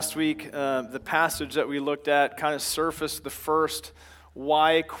Last week, the passage that we looked at kind of surfaced the first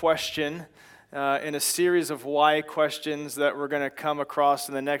why question in a series of why questions that we're going to come across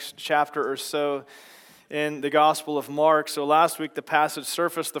in the next chapter or so in the Gospel of Mark. So last week, the passage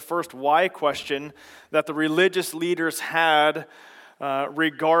surfaced the first why question that the religious leaders had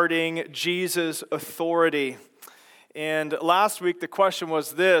regarding Jesus' authority. And last week, the question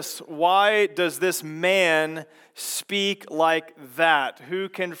was this: why does this man speak like that? Who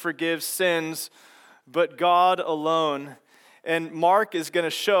can forgive sins but God alone? And Mark is going to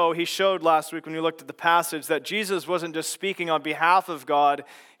show, he showed last week when we looked at the passage, that Jesus wasn't just speaking on behalf of God,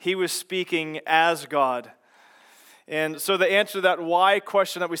 he was speaking as God. And so the answer to that why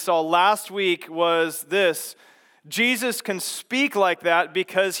question that we saw last week was this: Jesus can speak like that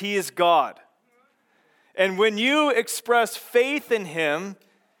because he is God. And when you express faith in him,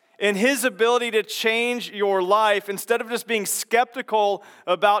 in his ability to change your life, instead of just being skeptical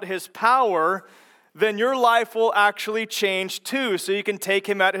about his power, then your life will actually change too, so you can take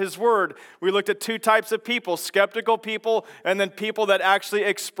him at his word. We looked at two types of people: skeptical people, and then people that actually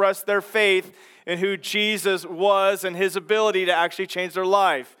express their faith in who Jesus was and his ability to actually change their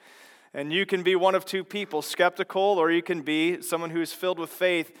life. And you can be one of two people: skeptical, or you can be someone who's filled with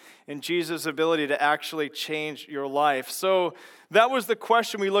faith in Jesus' ability to actually change your life. So that was the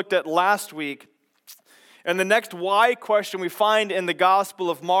question we looked at last week. And the next why question we find in the Gospel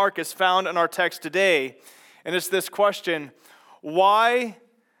of Mark is found in our text today. And it's this question: why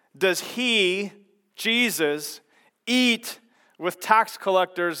does he, Jesus, eat with tax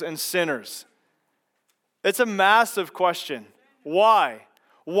collectors and sinners? It's a massive question. Why?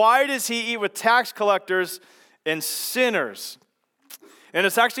 Why does he eat with tax collectors and sinners? And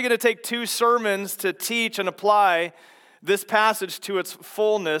it's actually going to take two sermons to teach and apply this passage to its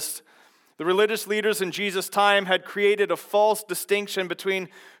fullness. The religious leaders in Jesus' time had created a false distinction between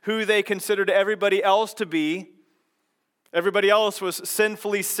who they considered everybody else to be. Everybody else was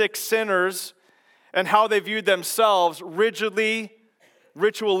sinfully sick sinners, and how they viewed themselves: rigidly,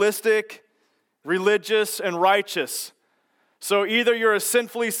 ritualistic, religious, and righteous. So either you're a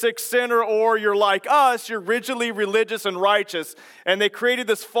sinfully sick sinner or you're like us, you're rigidly religious and righteous. And they created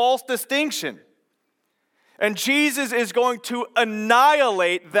this false distinction. And Jesus is going to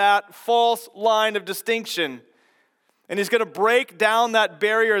annihilate that false line of distinction. And he's going to break down that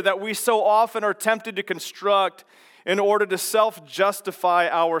barrier that we so often are tempted to construct in order to self-justify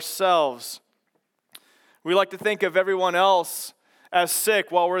ourselves. We like to think of everyone else as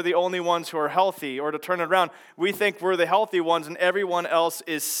sick while we're the only ones who are healthy. Or to turn it around, we think we're the healthy ones and everyone else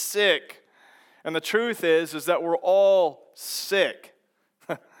is sick. And the truth is that we're all sick.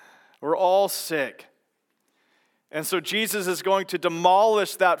 We're all sick. And so Jesus is going to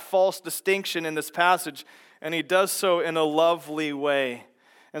demolish that false distinction in this passage, and he does so in a lovely way.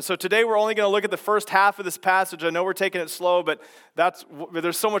 And so today we're only going to look at the first half of this passage. I know we're taking it slow, but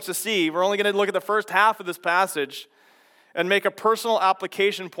there's so much to see. We're only going to look at the first half of this passage and make a personal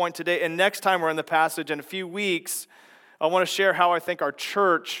application point today. And next time we're in the passage, in a few weeks, I want to share how I think our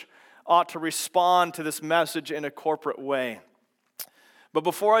church ought to respond to this message in a corporate way. But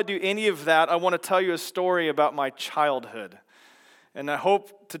before I do any of that, I want to tell you a story about my childhood. And I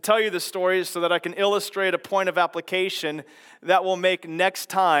hope to tell you the story so that I can illustrate a point of application that will make next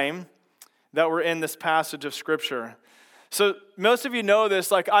time that we're in this passage of Scripture. So most of you know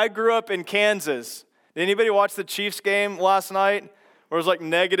this, like I grew up in Kansas. Did anybody watch the Chiefs game last night? Where it was like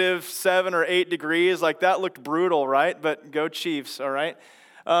 -7 or 8 degrees? Like that looked brutal, right? But go Chiefs, all right?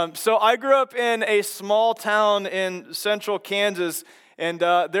 So I grew up in a small town in central Kansas, and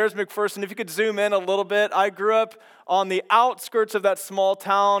there's McPherson. If you could zoom in a little bit, I grew up on the outskirts of that small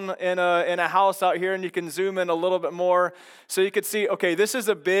town in a house out here, and you can zoom in a little bit more. So you could see, okay, this is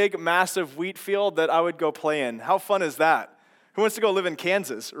a big, massive wheat field that I would go play in. How fun is that? Who wants to go live in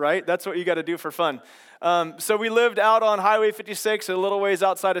Kansas, right? That's what you got to do for fun. So we lived out on Highway 56, a little ways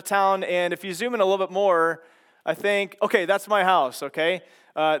outside of town. And if you zoom in a little bit more, I think, okay, that's my house, okay,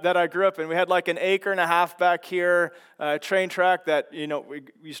 that I grew up in. We had like an acre and a half back here, train track that, we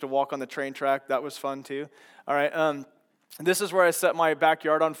used to walk on the train track. That was fun too. All right. This is where I set my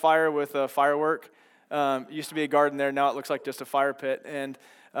backyard on fire with a firework. Used to be a garden there. Now it looks like just a fire pit. And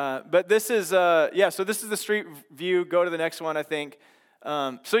but this is, so this is the street view. Go to the next one, I think.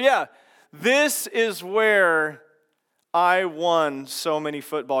 This is where I won so many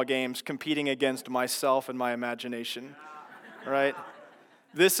football games competing against myself and my imagination, right?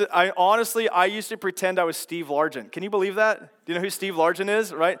 I used to pretend I was Steve Largent. Can you believe that? Do you know who Steve Largent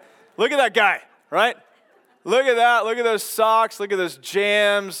is, right? Look at that guy, right? Look at that. Look at those socks. Look at those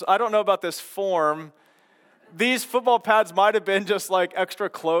jams. I don't know about this form, These football pads might have been just like extra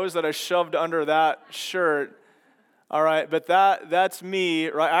clothes that I shoved under that shirt. All right, but that's me.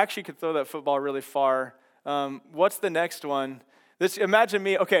 Right? I actually could throw that football really far. What's the next one? Imagine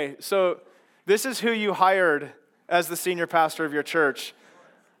me. Okay, so this is who you hired as the senior pastor of your church.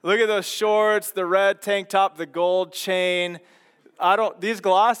 Look at those shorts, the red tank top, the gold chain. These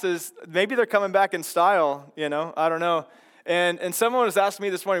glasses, maybe they're coming back in style, I don't know. And someone was asking me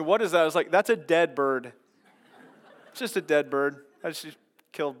this morning, what is that? I was like, that's a dead bird. It's just a dead bird. I just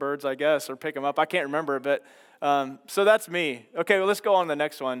kill birds, I guess, or pick them up. I can't remember, but so that's me. Okay, well, let's go on to the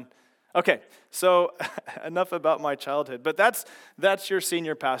next one. Okay, so enough about my childhood, but that's your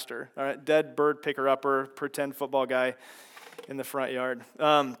senior pastor, all right? Dead bird picker-upper, pretend football guy in the front yard.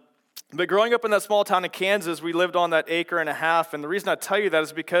 But growing up in that small town in Kansas, we lived on that acre and a half, and the reason I tell you that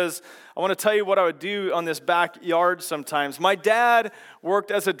is because I want to tell you what I would do on this backyard sometimes. My dad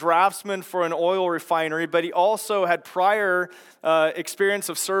worked as a draftsman for an oil refinery, but he also had prior experience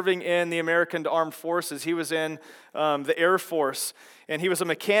of serving in the American Armed Forces. He was in the Air Force, and he was a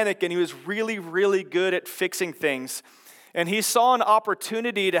mechanic, and he was really, really good at fixing things. And he saw an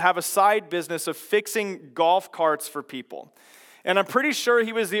opportunity to have a side business of fixing golf carts for people. And I'm pretty sure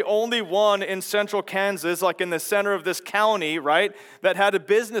he was the only one in central Kansas, like in the center of this county, right, that had a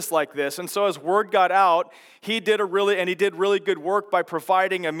business like this. And so as word got out, he did really good work by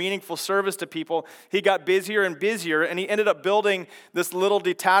providing a meaningful service to people. He got busier and busier, and he ended up building this little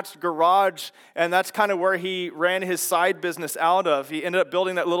detached garage, and that's kind of where he ran his side business out of. He ended up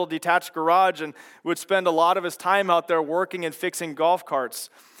building that little detached garage and would spend a lot of his time out there working and fixing golf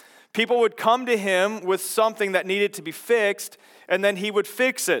carts. People would come to him with something that needed to be fixed, and then he would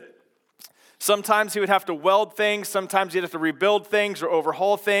fix it. Sometimes he would have to weld things, sometimes he'd have to rebuild things or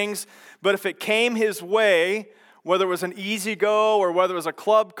overhaul things, but if it came his way, whether it was an E-Z-Go or whether it was a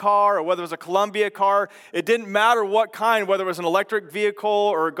club car or whether it was a Columbia car, it didn't matter what kind, whether it was an electric vehicle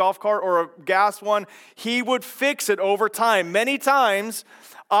or a golf cart or a gas one, he would fix it over time. Many times,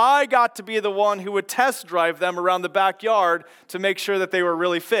 I got to be the one who would test drive them around the backyard to make sure that they were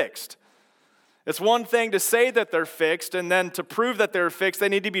really fixed. It's one thing to say that they're fixed, and then to prove that they're fixed, they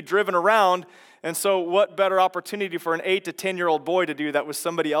need to be driven around. And so what better opportunity for an 8 to 10-year-old boy to do that with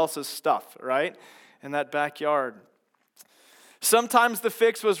somebody else's stuff, right, in that backyard? Sometimes the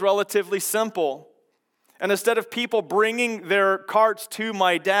fix was relatively simple. And instead of people bringing their carts to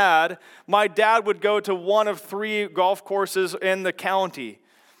my dad would go to one of 3 golf courses in the county.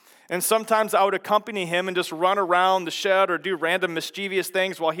 And sometimes I would accompany him and just run around the shed or do random mischievous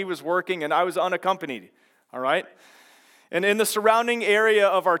things while he was working, and I was unaccompanied, all right? And in the surrounding area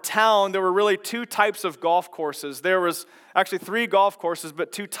of our town, there were really 2 types of golf courses. There was actually 3 golf courses,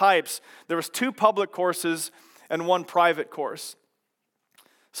 but 2 types. There was 2 public courses and 1 private course.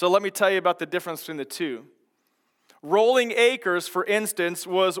 So let me tell you about the difference between the 2. Rolling Acres, for instance,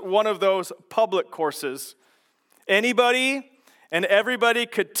 was one of those public courses. Anybody and everybody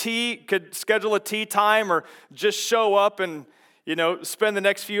could schedule a tee time or just show up and, spend the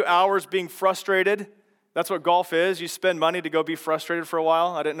next few hours being frustrated. That's what golf is. You spend money to go be frustrated for a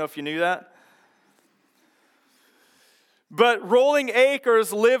while. I didn't know if you knew that. But Rolling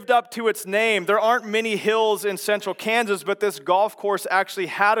Acres lived up to its name. There aren't many hills in central Kansas, but this golf course actually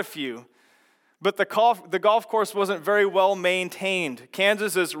had a few. But the golf course wasn't very well maintained.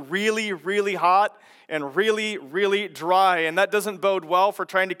 Kansas is really, really hot and really, really dry, and that doesn't bode well for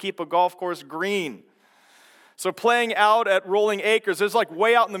trying to keep a golf course green. So playing out at Rolling Acres is like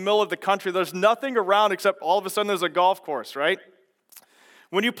way out in the middle of the country. There's nothing around except all of a sudden there's a golf course, right?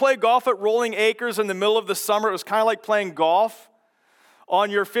 When you play golf at Rolling Acres in the middle of the summer, it was kind of like playing golf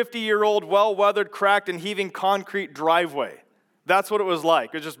on your 50-year-old, well-weathered, cracked, and heaving concrete driveway. That's what it was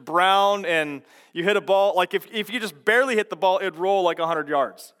like. It was just brown, and you hit a ball. Like if you just barely hit the ball, it'd roll like 100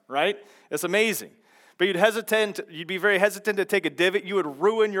 yards, right? It's amazing. But you'd be very hesitant to take a divot. You would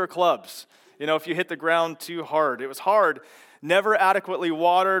ruin your clubs, if you hit the ground too hard. It was hard, never adequately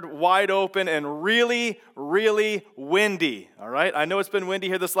watered, wide open, and really, really windy, all right? I know it's been windy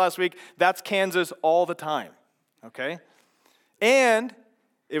here this last week. That's Kansas all the time, okay? And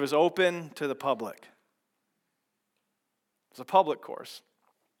it was open to the public. It was a public course.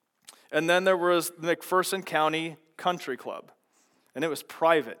 And then there was the McPherson County Country Club, and it was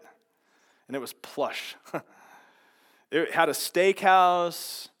private, and it was plush. It had a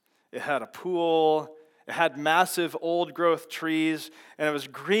steakhouse, it had a pool, it had massive old-growth trees, and it was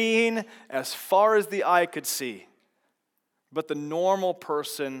green as far as the eye could see. But the normal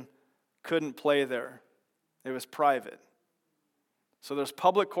person couldn't play there. It was private. So there's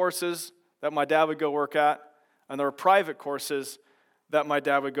public courses that my dad would go work at, and there were private courses that my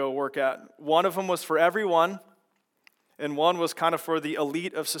dad would go work at. One of them was for everyone, and one was kind of for the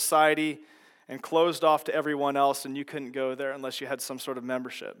elite of society and closed off to everyone else, and you couldn't go there unless you had some sort of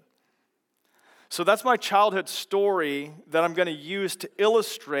membership. So that's my childhood story that I'm going to use to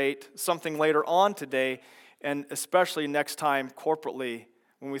illustrate something later on today, and especially next time corporately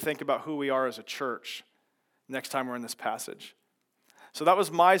when we think about who we are as a church, next time we're in this passage. So that was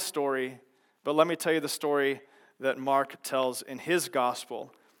my story, but let me tell you the story that Mark tells in his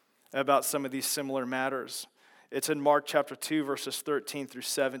gospel about some of these similar matters. It's in Mark chapter 2, verses 13 through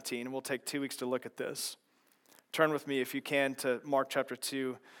 17, and we'll take 2 weeks to look at this. Turn with me, if you can, to Mark chapter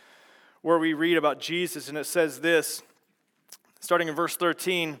 2, where we read about Jesus, and it says this, starting in verse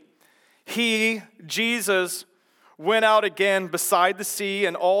 13, He, Jesus, went out again beside the sea,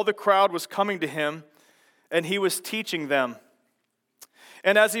 and all the crowd was coming to him, and he was teaching them.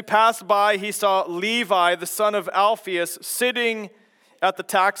 And as he passed by, he saw Levi, the son of Alphaeus, sitting at the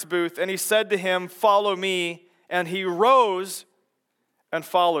tax booth, and he said to him, Follow me. And he rose and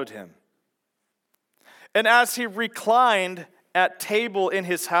followed him. And as he reclined at table in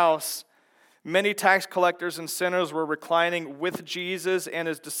his house, many tax collectors and sinners were reclining with Jesus and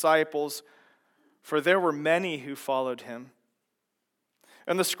his disciples, for there were many who followed him.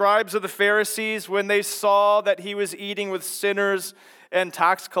 And the scribes of the Pharisees, when they saw that he was eating with sinners and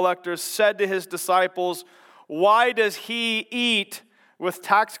tax collectors, said to his disciples, Why does he eat with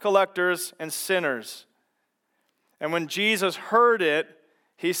tax collectors and sinners? And when Jesus heard it,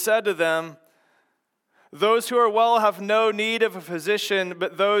 he said to them, Those who are well have no need of a physician,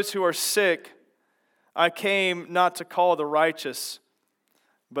 but those who are sick. I came not to call the righteous,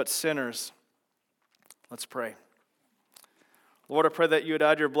 but sinners. Let's pray. Lord, I pray that you would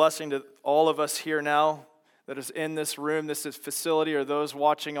add your blessing to all of us here now that is in this room, this facility, or those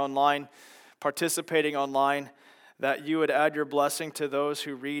watching online, participating online, that you would add your blessing to those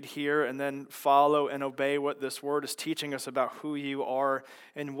who read here and then follow and obey what this word is teaching us about who you are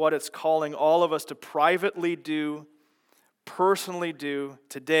and what it's calling all of us to privately do, personally do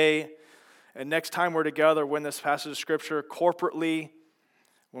today, and next time we're together when this passage of Scripture corporately,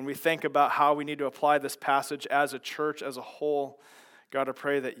 when we think about how we need to apply this passage as a church, as a whole. God, I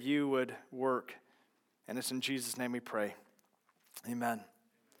pray that you would work. And it's in Jesus' name we pray. Amen.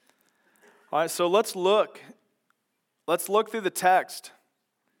 All right, so let's look. Let's look through the text.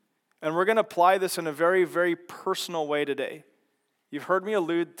 And we're going to apply this in a very, very personal way today. You've heard me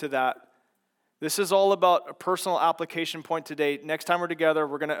allude to that. This is all about a personal application point today. Next time we're together,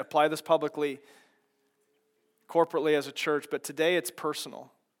 we're going to apply this publicly, corporately as a church. But today it's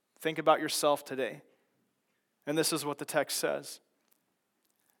personal. Think about yourself today. And this is what the text says.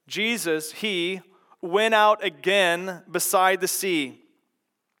 Jesus, he went out again beside the sea.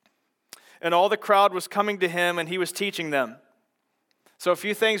 And all the crowd was coming to him, and he was teaching them. So a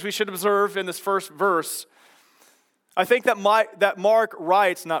few things we should observe in this first verse. I think that Mark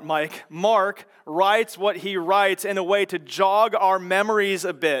writes what he writes in a way to jog our memories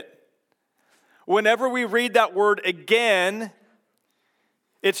a bit. Whenever we read that word again,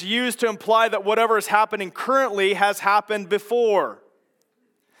 it's used to imply that whatever is happening currently has happened before.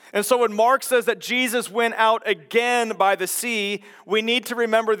 And so when Mark says that Jesus went out again by the sea, we need to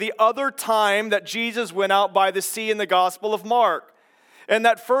remember the other time that Jesus went out by the sea in the Gospel of Mark. And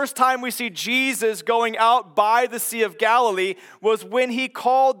that first time we see Jesus going out by the Sea of Galilee was when he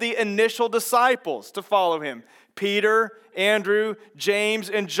called the initial disciples to follow him. Peter, Andrew, James,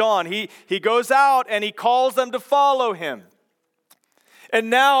 and John. He goes out and he calls them to follow him. And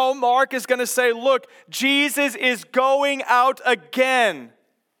now Mark is going to say, look, Jesus is going out again.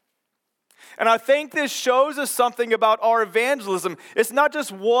 And I think this shows us something about our evangelism. It's not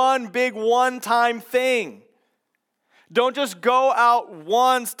just one big one-time thing. Don't just go out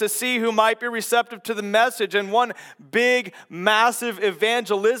once to see who might be receptive to the message and one big, massive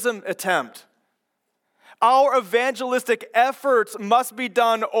evangelism attempt. Our evangelistic efforts must be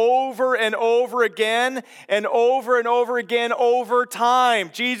done over and over again and over again over time.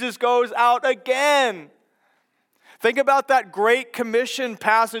 Jesus goes out again. Think about that Great Commission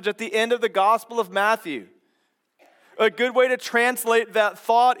passage at the end of the Gospel of Matthew. A good way to translate that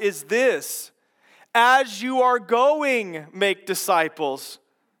thought is this: as you are going, make disciples.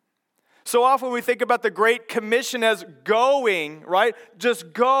 So often we think about the Great Commission as going, right?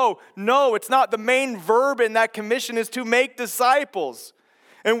 Just go. No, it's not. The main verb in that commission is to make disciples.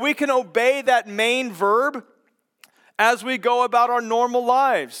 And we can obey that main verb as we go about our normal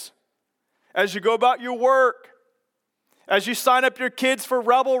lives. As you go about your work. As you sign up your kids for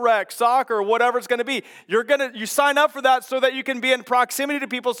Rebel Rec, soccer, whatever it's going to be. You sign up for that so that you can be in proximity to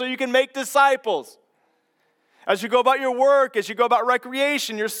people so you can make disciples. as you go about your work, as you go about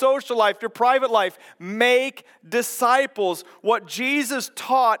recreation, your social life, your private life, make disciples. What Jesus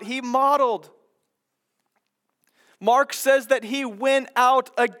taught, he modeled. Mark says that he went out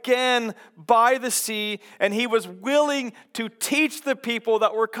again by the sea, and he was willing to teach the people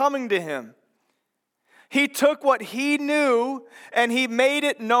that were coming to him. He took what he knew and he made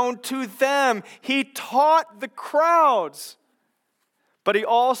it known to them. He taught the crowds. But he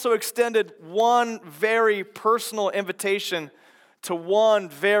also extended one very personal invitation to one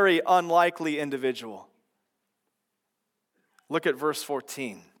very unlikely individual. Look at verse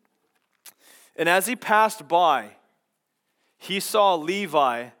 14. And as he passed by, he saw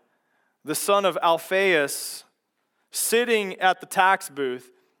Levi, the son of Alphaeus, sitting at the tax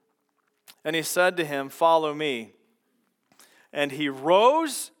booth. And he said to him, "Follow me." And he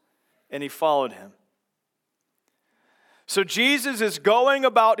rose and he followed him. So Jesus is going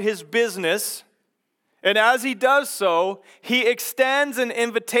about his business, and as he does so, he extends an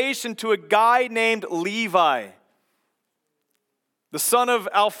invitation to a guy named Levi, the son of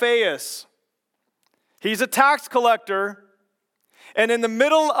Alphaeus. He's a tax collector, and in the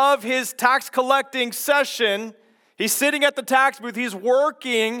middle of his tax collecting session, he's sitting at the tax booth, he's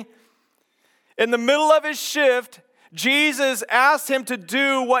working. In the middle of his shift, Jesus asked him to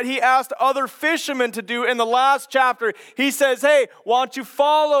do what he asked other fishermen to do in the last chapter. He says, "Hey, why don't you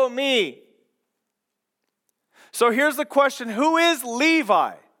follow me?" So here's the question, who is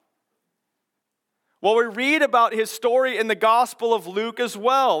Levi? Well, we read about his story in the Gospel of Luke as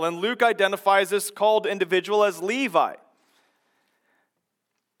well, and Luke identifies this called individual as Levi.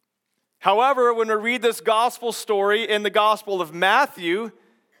 However, when we read this gospel story in the Gospel of Matthew,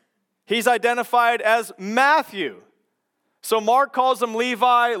 he's identified as Matthew. So Mark calls him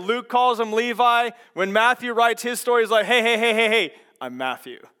Levi, Luke calls him Levi. When Matthew writes his story, he's like, hey, I'm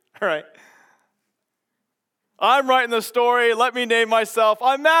Matthew. All right. I'm writing the story, let me name myself.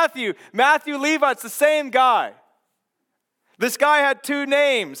 I'm Matthew. Matthew Levi, it's the same guy. This guy had two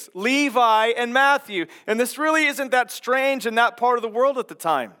names, Levi and Matthew. And this really isn't that strange in that part of the world at the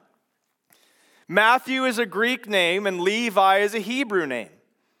time. Matthew is a Greek name and Levi is a Hebrew name.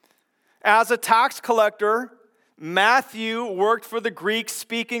 As a tax collector, Matthew worked for the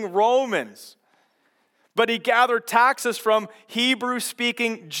Greek-speaking Romans, but he gathered taxes from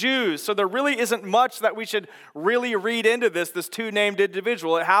Hebrew-speaking Jews. So there really isn't much that we should really read into this two-named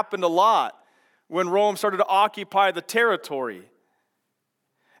individual. It happened a lot when Rome started to occupy the territory.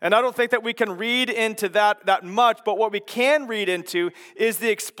 And I don't think that we can read into that much, but what we can read into is the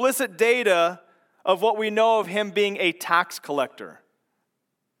explicit data of what we know of him being a tax collector.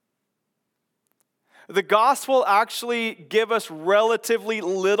 The gospel actually give us relatively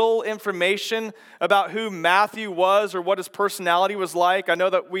little information about who Matthew was or what his personality was like. I know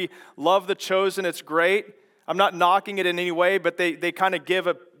that we love The Chosen, it's great. I'm not knocking it in any way, but they kind of give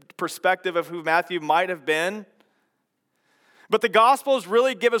a perspective of who Matthew might have been. But the Gospels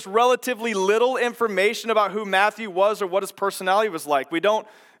really give us relatively little information about who Matthew was or what his personality was like. We don't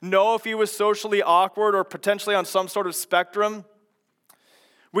know if he was socially awkward or potentially on some sort of spectrum.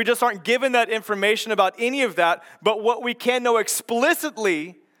 We just aren't given that information about any of that. But what we can know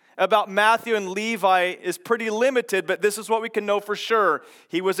explicitly about Matthew and Levi is pretty limited, but this is what we can know for sure.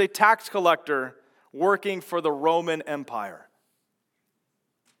 He was a tax collector working for the Roman Empire.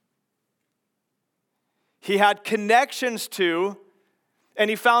 He had connections to, and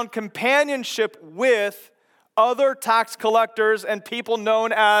he found companionship with other tax collectors and people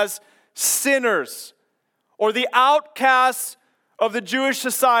known as sinners, or the outcasts of the Jewish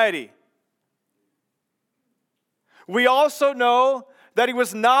society. We also know that he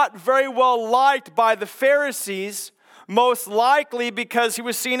was not very well liked by the Pharisees, most likely because he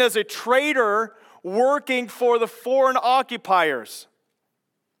was seen as a traitor working for the foreign occupiers.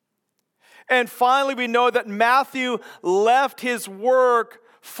 And finally, we know that Matthew left his work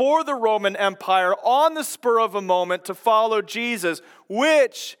for the Roman Empire on the spur of a moment to follow Jesus,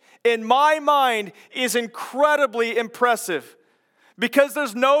 which, in my mind, is incredibly impressive. Because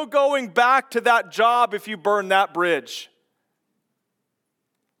there's no going back to that job if you burn that bridge.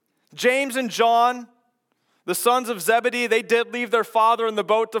 James and John, the sons of Zebedee, they did leave their father in the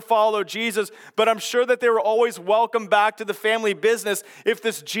boat to follow Jesus, but I'm sure that they were always welcome back to the family business if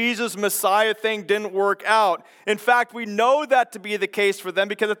this Jesus Messiah thing didn't work out. In fact, we know that to be the case for them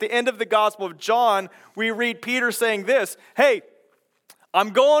because at the end of the Gospel of John, we read Peter saying this, "Hey,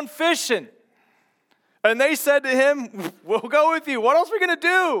 I'm going fishing." And they said to him, "We'll go with you. What else are we going to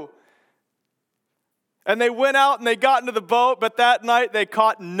do?" And they went out and they got into the boat, but that night they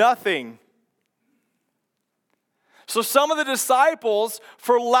caught nothing. So some of the disciples,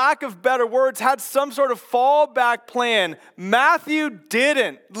 for lack of better words, had some sort of fallback plan. Matthew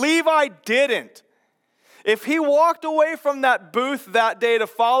didn't. Levi didn't. If he walked away from that booth that day to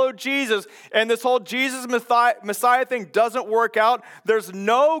follow Jesus, and this whole Jesus Messiah thing doesn't work out, there's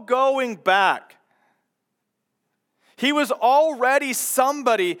no going back. He was already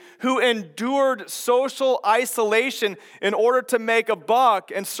somebody who endured social isolation in order to make a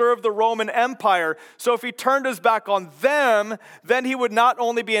buck and serve the Roman Empire. So if he turned his back on them, then he would not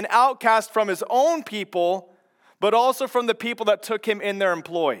only be an outcast from his own people, but also from the people that took him in their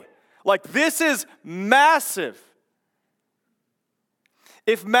employ. Like, this is massive.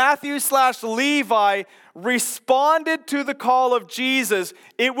 If Matthew/Levi responded to the call of Jesus,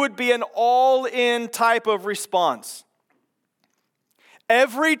 it would be an all-in type of response.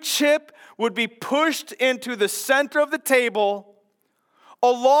 Every chip would be pushed into the center of the table,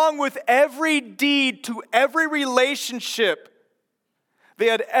 along with every deed to every relationship they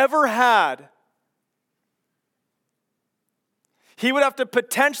had ever had. He would have to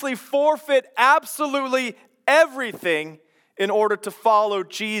potentially forfeit absolutely everything in order to follow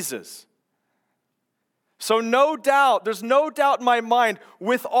Jesus. So no doubt, there's no doubt in my mind,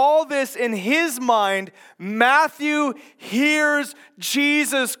 with all this in his mind, Matthew hears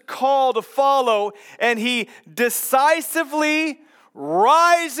Jesus' call to follow, and he decisively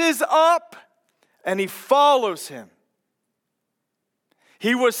rises up and he follows him.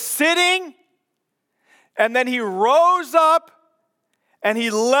 He was sitting, and then he rose up and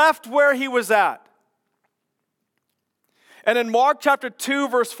he left where he was at. And in Mark chapter 2,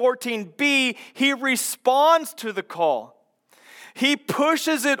 verse 14b, he responds to the call. He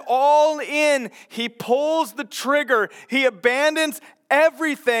pushes it all in. He pulls the trigger. He abandons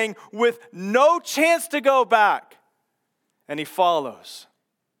everything with no chance to go back. And he follows.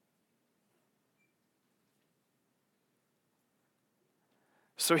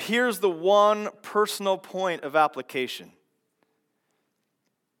 So here's the one personal point of application.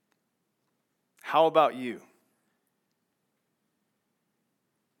 How about you?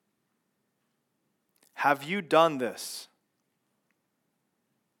 Have you done this?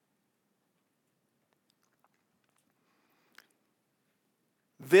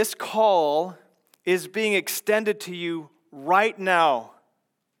 This call is being extended to you right now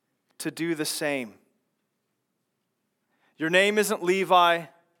to do the same. Your name isn't Levi,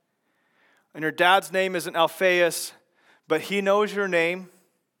 and your dad's name isn't Alphaeus, but he knows your name.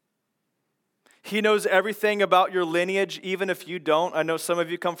 He knows everything about your lineage, even if you don't. I know some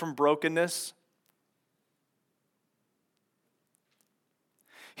of you come from brokenness.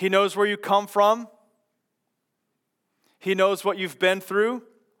 He knows where you come from. He knows what you've been through.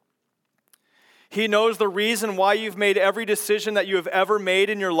 He knows the reason why you've made every decision that you have ever made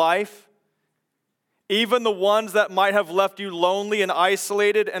in your life, even the ones that might have left you lonely and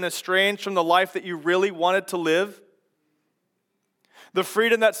isolated and estranged from the life that you really wanted to live. The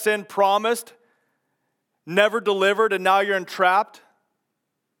freedom that sin promised, never delivered, and now you're entrapped.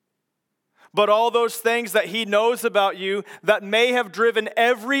 But all those things that he knows about you that may have driven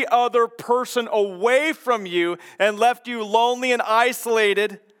every other person away from you and left you lonely and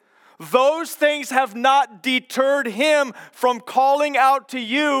isolated, those things have not deterred him from calling out to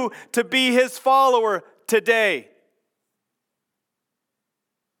you to be his follower today.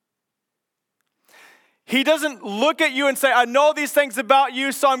 He doesn't look at you and say, I know these things about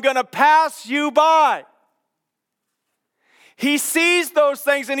you, so I'm going to pass you by. He sees those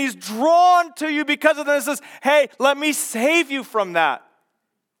things and he's drawn to you because of this. He says, hey, let me save you from that.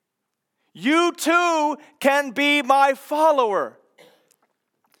 You too can be my follower.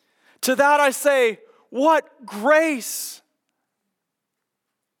 To that I say, what grace.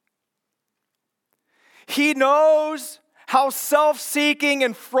 He knows how self-seeking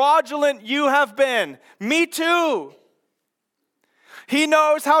and fraudulent you have been. Me too. He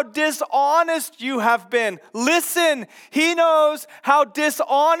knows how dishonest you have been. Listen, he knows how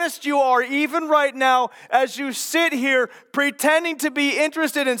dishonest you are even right now as you sit here pretending to be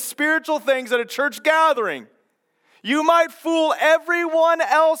interested in spiritual things at a church gathering. You might fool everyone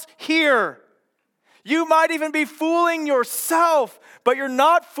else here. You might even be fooling yourself, but you're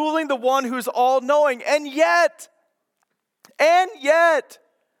not fooling the one who's all-knowing. And yet,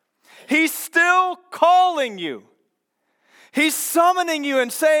 he's still calling you. He's summoning you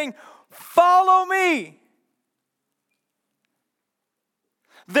and saying, follow me.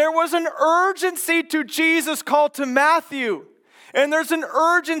 There was an urgency to Jesus' call to Matthew. And there's an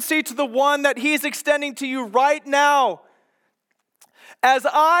urgency to the one that he's extending to you right now. As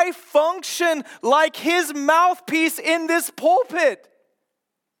I function like his mouthpiece in this pulpit.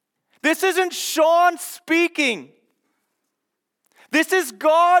 This isn't Sean speaking. This is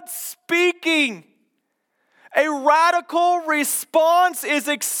God speaking. A radical response is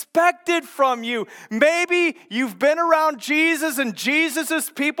expected from you. Maybe you've been around Jesus and Jesus'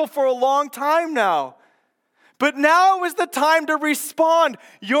 people for a long time now. But now is the time to respond.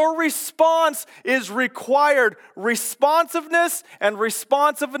 Your response is required. Responsiveness and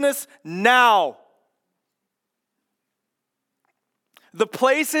responsiveness now. The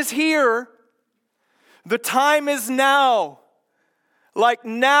place is here. The time is now. Like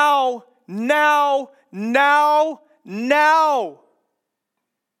now.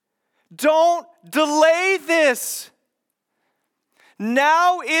 Don't delay this.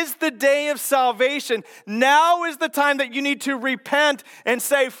 Now is the day of salvation. Now is the time that you need to repent and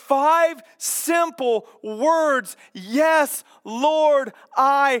say 5 simple words. Yes, Lord,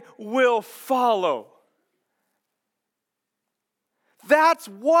 I will follow. That's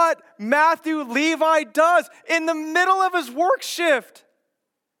what Matthew Levi does in the middle of his work shift.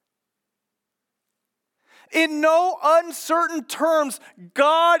 In no uncertain terms,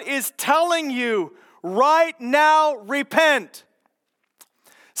 God is telling you right now, repent.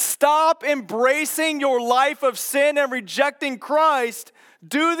 Stop embracing your life of sin and rejecting Christ.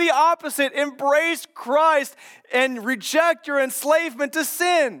 Do the opposite. Embrace Christ and reject your enslavement to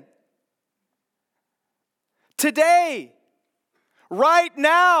sin. Today, right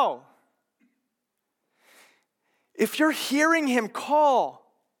now, if you're hearing him call,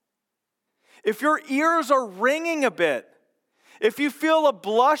 if your ears are ringing a bit, if you feel a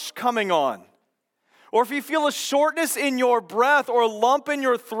blush coming on, or if you feel a shortness in your breath, or a lump in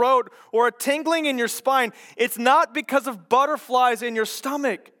your throat, or a tingling in your spine, it's not because of butterflies in your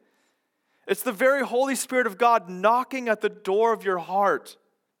stomach. It's the very Holy Spirit of God knocking at the door of your heart.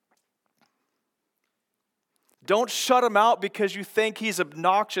 Don't shut him out because you think he's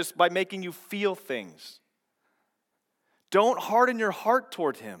obnoxious by making you feel things. Don't harden your heart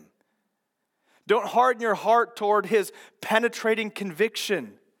toward him. Don't harden your heart toward his penetrating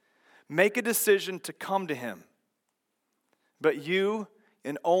conviction. Make a decision to come to him. But you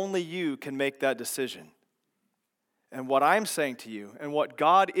and only you can make that decision. And what I'm saying to you and what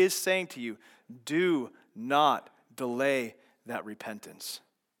God is saying to you, do not delay that repentance.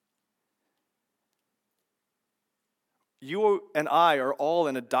 You and I are all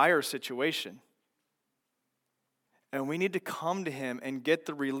in a dire situation. And we need to come to him and get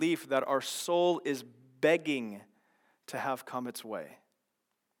the relief that our soul is begging to have come its way.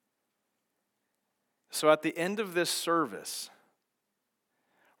 So at the end of this service,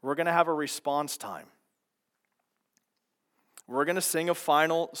 we're going to have a response time. We're going to sing a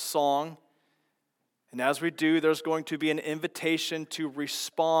final song. And as we do, there's going to be an invitation to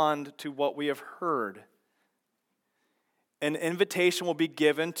respond to what we have heard. An invitation will be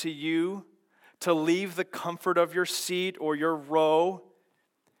given to you to leave the comfort of your seat or your row.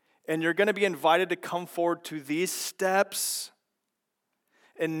 And you're going to be invited to come forward to these steps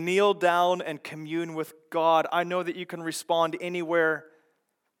and kneel down and commune with God. I know that you can respond anywhere.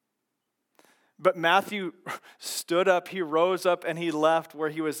 But Matthew stood up, he rose up, and he left where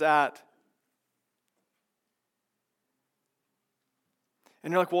he was at.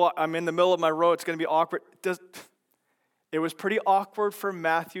 And you're like, well, I'm in the middle of my row. It's going to be awkward. It was pretty awkward for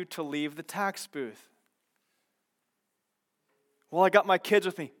Matthew to leave the tax booth. Well, I got my kids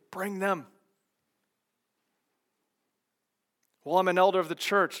with me. Bring them. Well, I'm an elder of the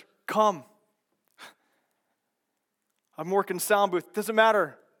church. Come. I'm working sound booth. Doesn't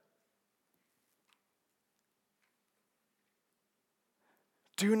matter.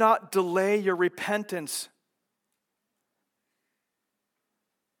 Do not delay your repentance.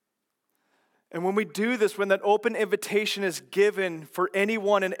 And when we do this, when that open invitation is given for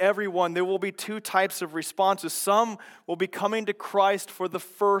anyone and everyone, there will be 2 types of responses. Some will be coming to Christ for the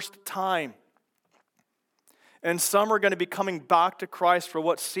first time. And some are going to be coming back to Christ for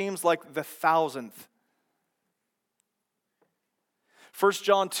what seems like the 1,000th. 1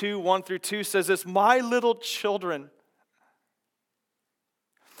 John 2, 1-2 says this, "My little children,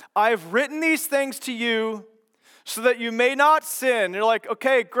 I have written these things to you so that you may not sin." You're like,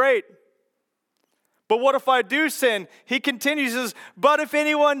 okay, great. But what if I do sin? He continues, says, "But if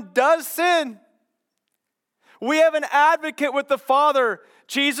anyone does sin, we have an advocate with the Father,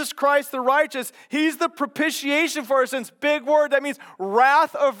 Jesus Christ the righteous. He's the propitiation for our sins." Big word, that means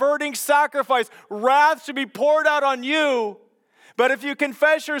wrath-averting sacrifice. Wrath should be poured out on you. But if you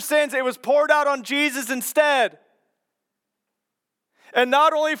confess your sins, it was poured out on Jesus instead. And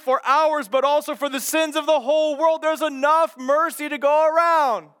not only for ours, but also for the sins of the whole world. There's enough mercy to go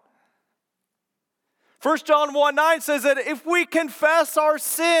around. 1 John 1:9 says that if we confess our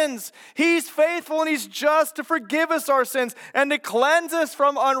sins, He's faithful and He's just to forgive us our sins and to cleanse us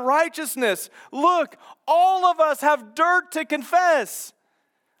from unrighteousness. Look, all of us have dirt to confess.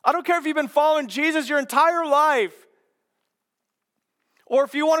 I don't care if you've been following Jesus your entire life, or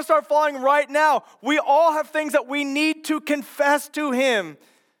if you want to start following right now, we all have things that we need to confess to Him.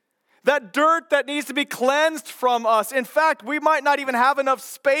 That dirt that needs to be cleansed from us. In fact, we might not even have enough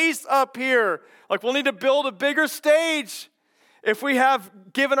space up here. Like, we'll need to build a bigger stage if we have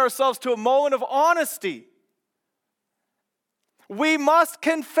given ourselves to a moment of honesty. We must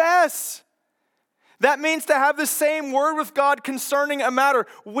confess. That means to have the same word with God concerning a matter.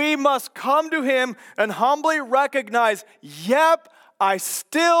 We must come to Him and humbly recognize, yep, I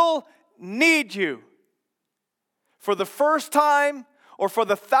still need you. For the first time, or for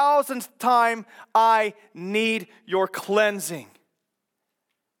the 1,000th time, I need your cleansing.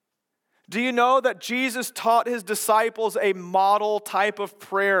 Do you know that Jesus taught His disciples a model type of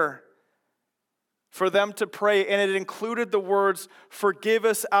prayer for them to pray, and it included the words, forgive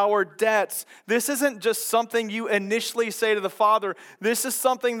us our debts. This isn't just something you initially say to the Father. This is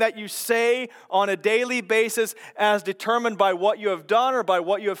something that you say on a daily basis as determined by what you have done or by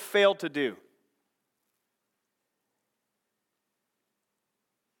what you have failed to do.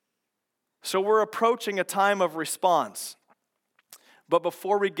 So we're approaching a time of response. But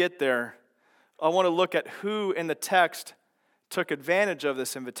before we get there, I want to look at who in the text took advantage of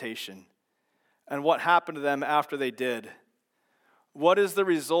this invitation and what happened to them after they did. What is the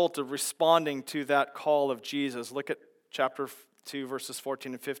result of responding to that call of Jesus? Look at chapter 2, verses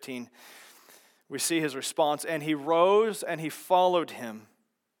 14 and 15. We see His response. And He rose and He followed Him.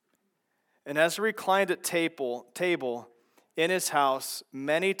 And as He reclined at table in His house,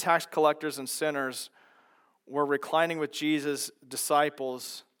 many tax collectors and sinners were reclining with Jesus'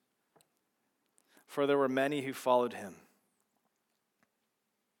 disciples, for there were many who followed Him.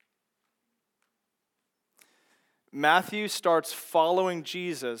 Matthew starts following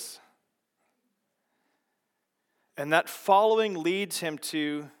Jesus, and that following leads him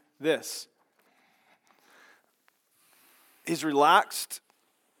to this. He's relaxed.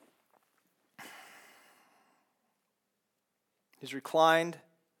 He's reclined.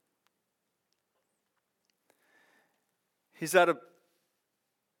 He's at a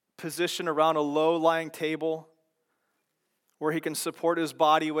position around a low-lying table where he can support his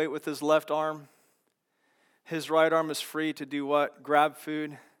body weight with his left arm. His right arm is free to do what? Grab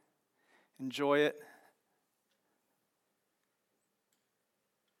food, enjoy it.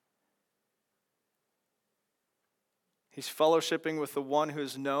 He's fellowshipping with the one who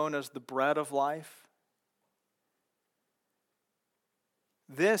is known as the bread of life.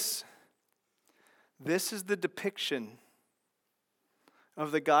 This is the depiction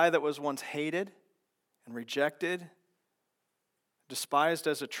of the guy that was once hated and rejected, despised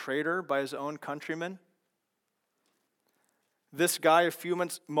as a traitor by his own countrymen. This guy a few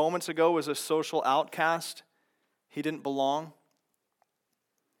moments ago was a social outcast. He didn't belong.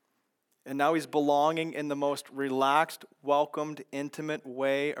 And now he's belonging in the most relaxed, welcomed, intimate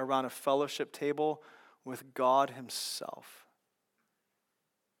way around a fellowship table with God Himself.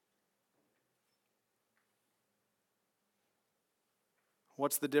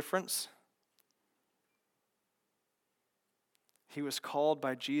 What's the difference? He was called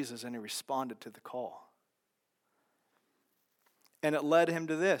by Jesus and he responded to the call. And it led him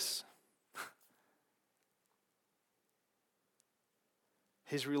to this.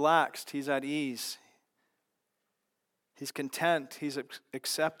 He's relaxed. He's at ease. He's content. He's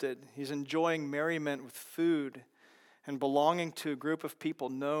accepted. He's enjoying merriment with food and belonging to a group of people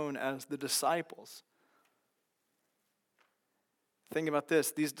known as the disciples. Think about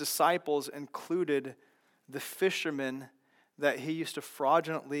this. These disciples included the fishermen that he used to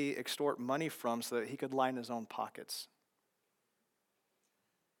fraudulently extort money from so that he could line his own pockets.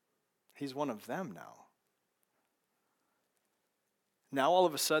 He's one of them now. Now all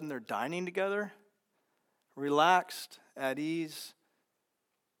of a sudden they're dining together, relaxed, at ease,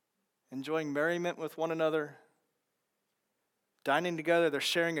 enjoying merriment with one another. Dining together, they're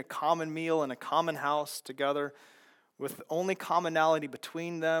sharing a common meal in a common house together, with the only commonality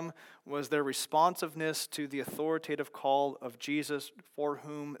between them was their responsiveness to the authoritative call of Jesus, for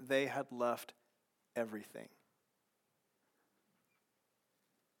whom they had left everything.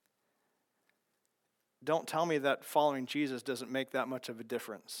 Don't tell me that following Jesus doesn't make that much of a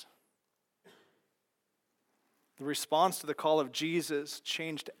difference. The response to the call of Jesus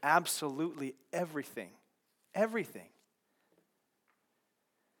changed absolutely everything. Everything.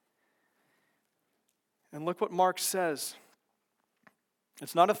 And look what Mark says.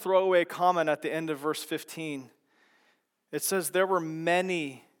 It's not a throwaway comment at the end of verse 15. It says, there were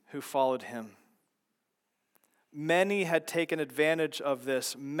many who followed him. Many had taken advantage of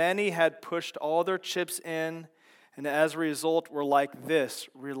this. Many had pushed all their chips in, and as a result were like this,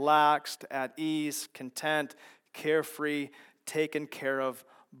 relaxed, at ease, content, carefree, taken care of,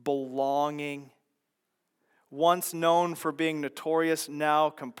 belonging. Once known for being notorious, now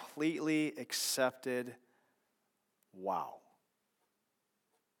completely accepted. Wow.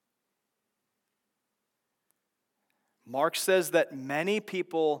 Mark says that many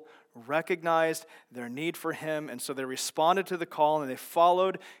people recognized their need for him, and so they responded to the call, and they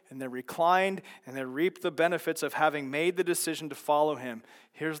followed, and they reclined, and they reaped the benefits of having made the decision to follow him.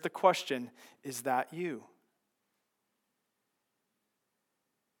 Here's the question, is that you?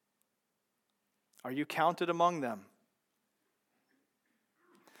 Are you counted among them?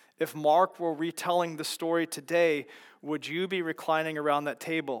 If Mark were retelling the story today, would you be reclining around that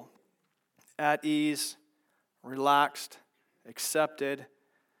table, at ease, relaxed, accepted,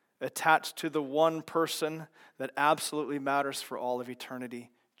 attached to the one person that absolutely matters for all of eternity,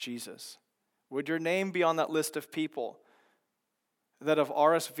 Jesus? Would your name be on that list of people that have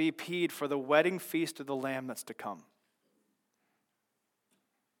RSVP'd for the wedding feast of the Lamb that's to come?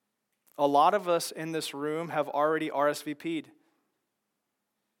 A lot of us in this room have already RSVP'd.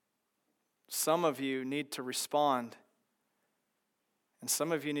 Some of you need to respond, and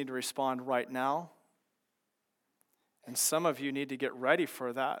some of you need to respond right now. And some of you need to get ready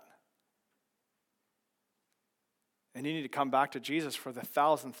for that. And you need to come back to Jesus for the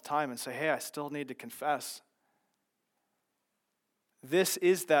 1,000th time and say, hey, I still need to confess. This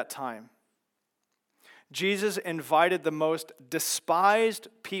is that time. Jesus invited the most despised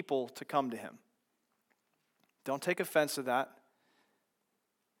people to come to him. Don't take offense to that.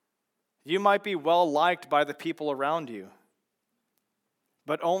 You might be well liked by the people around you,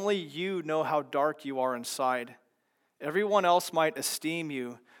 but only you know how dark you are inside. Everyone else might esteem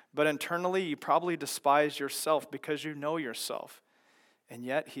you, but internally you probably despise yourself because you know yourself, and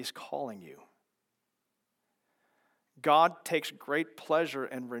yet he's calling you. God takes great pleasure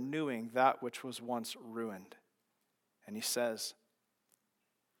in renewing that which was once ruined, and he says,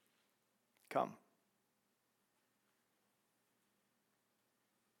 come.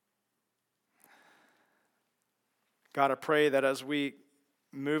 God, I pray that as we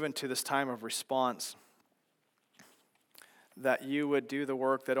move into this time of response, that you would do the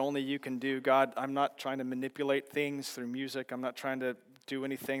work that only you can do. God, I'm not trying to manipulate things through music. I'm not trying to do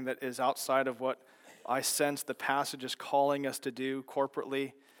anything that is outside of what I sense the passage is calling us to do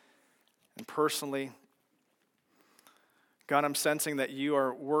corporately and personally. God, I'm sensing that you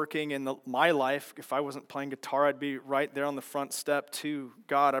are working in my life. If I wasn't playing guitar, I'd be right there on the front step too.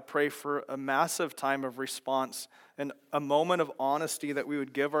 God, I pray for a massive time of response and a moment of honesty that we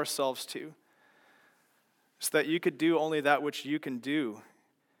would give ourselves to, so that you could do only that which you can do.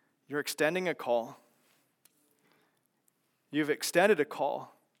 You're extending a call. You've extended a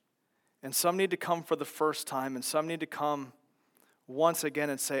call. And some need to come for the first time, and some need to come once again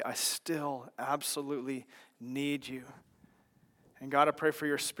and say, I still absolutely need you. And God, I pray for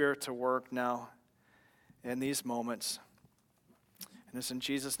your Spirit to work now in these moments. And it's in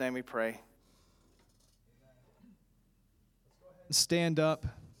Jesus' name we pray. Stand up.